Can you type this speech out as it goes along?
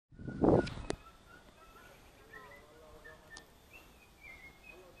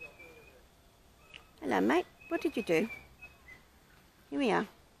mate. What did you do? Here we are.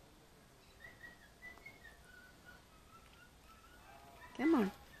 Come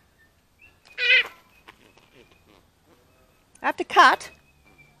on. I have to cut.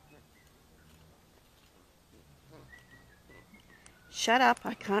 Shut up,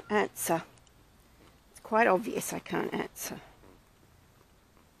 I can't answer. It's quite obvious I can't answer.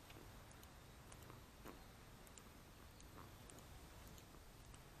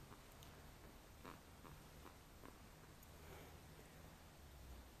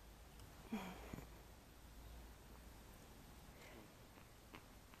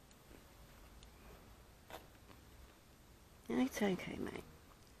 It's okay, mate.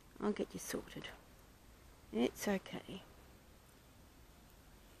 I'll get you sorted. It's okay.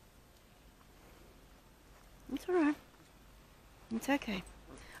 It's alright. It's okay.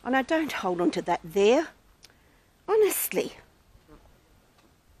 Oh no, don't hold on to that there. Honestly.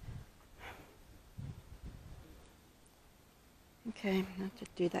 Okay, I have to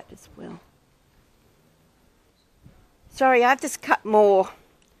do that as well. Sorry, I have to cut more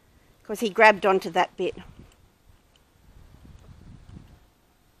because he grabbed onto that bit.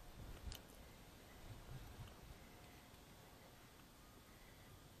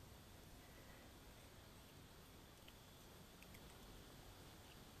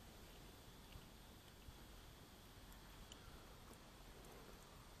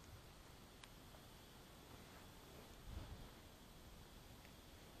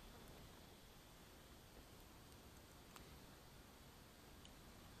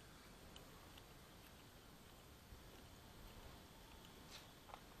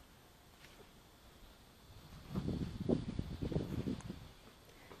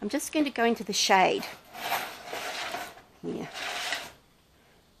 I'm just going to go into the shade. Here.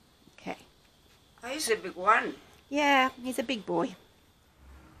 Okay. Oh, he's a big one. Yeah, he's a big boy.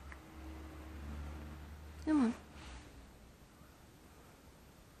 Come on.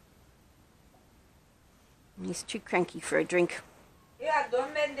 He's too cranky for a drink. Yeah,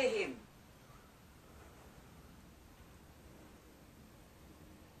 don't bend him.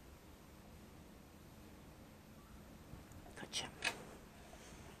 Gotcha.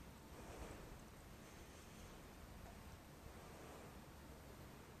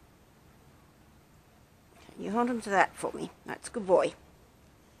 You hold on to that for me. That's a good boy.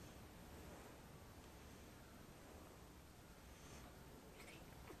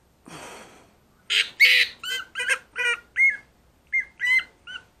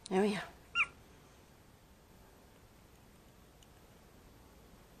 There we are.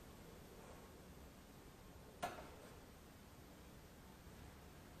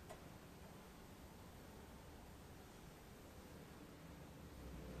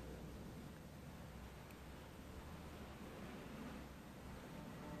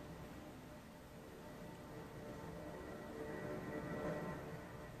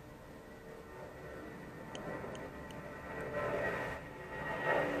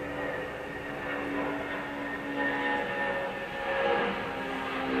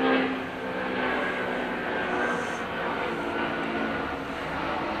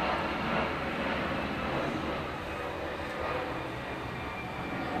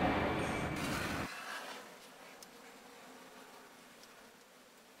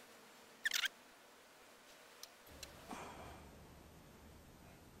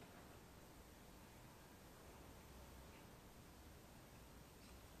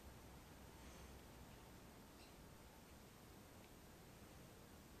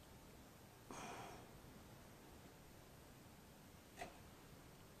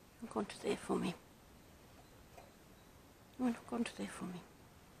 Hook onto there for me. Come on, hook onto there for me.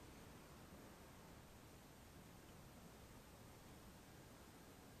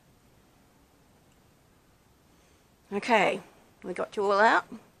 Okay, we got you all out.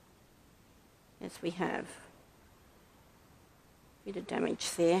 Yes, we have. Bit of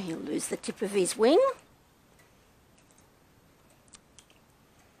damage there. He'll lose the tip of his wing.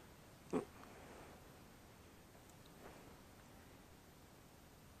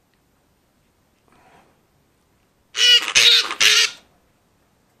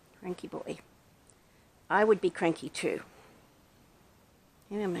 Cranky boy. I would be cranky too.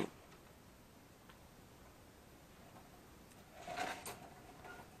 Here, mate.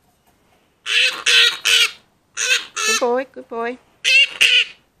 Good boy, good boy.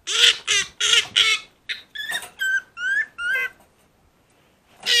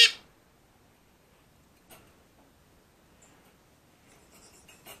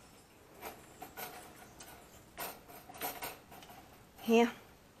 Here,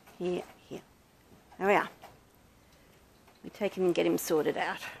 here, here. There we are. We take him and get him sorted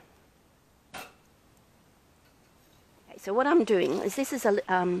out. so what I'm doing is this is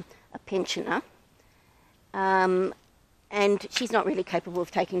a pensioner, and she's not really capable of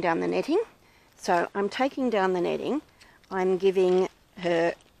taking down the netting. So I'm taking down the netting. I'm giving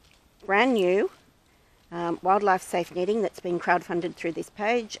her brand new wildlife safe netting that's been crowdfunded through this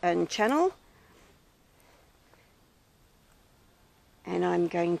page and channel. And I'm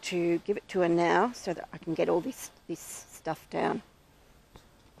going to give it to her now so that I can get all this stuff down.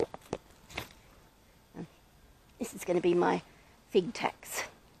 And this is going to be my fig tax.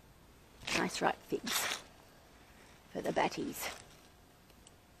 Nice ripe figs for the batties.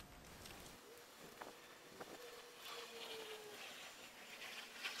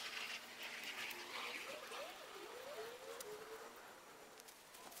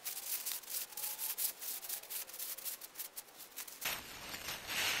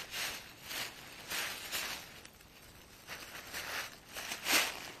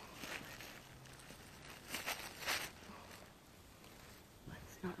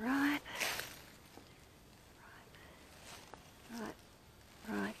 Not ripe.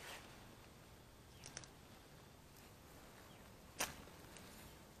 Right.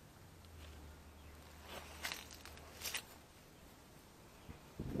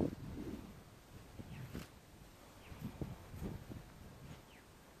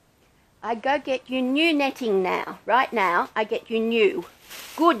 I go get you new netting now. Right now, I get you new,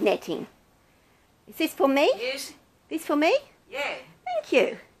 good netting. Is this for me? Yes. This for me? Yeah. Thank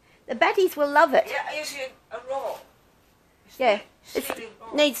you. The batties will love it. Yeah, is it a raw? Yeah, Still it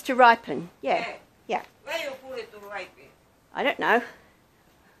raw. needs to ripen. Yeah. Where you put it to ripen? I don't know.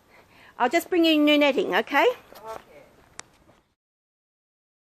 I'll just bring you new netting, okay? Okay.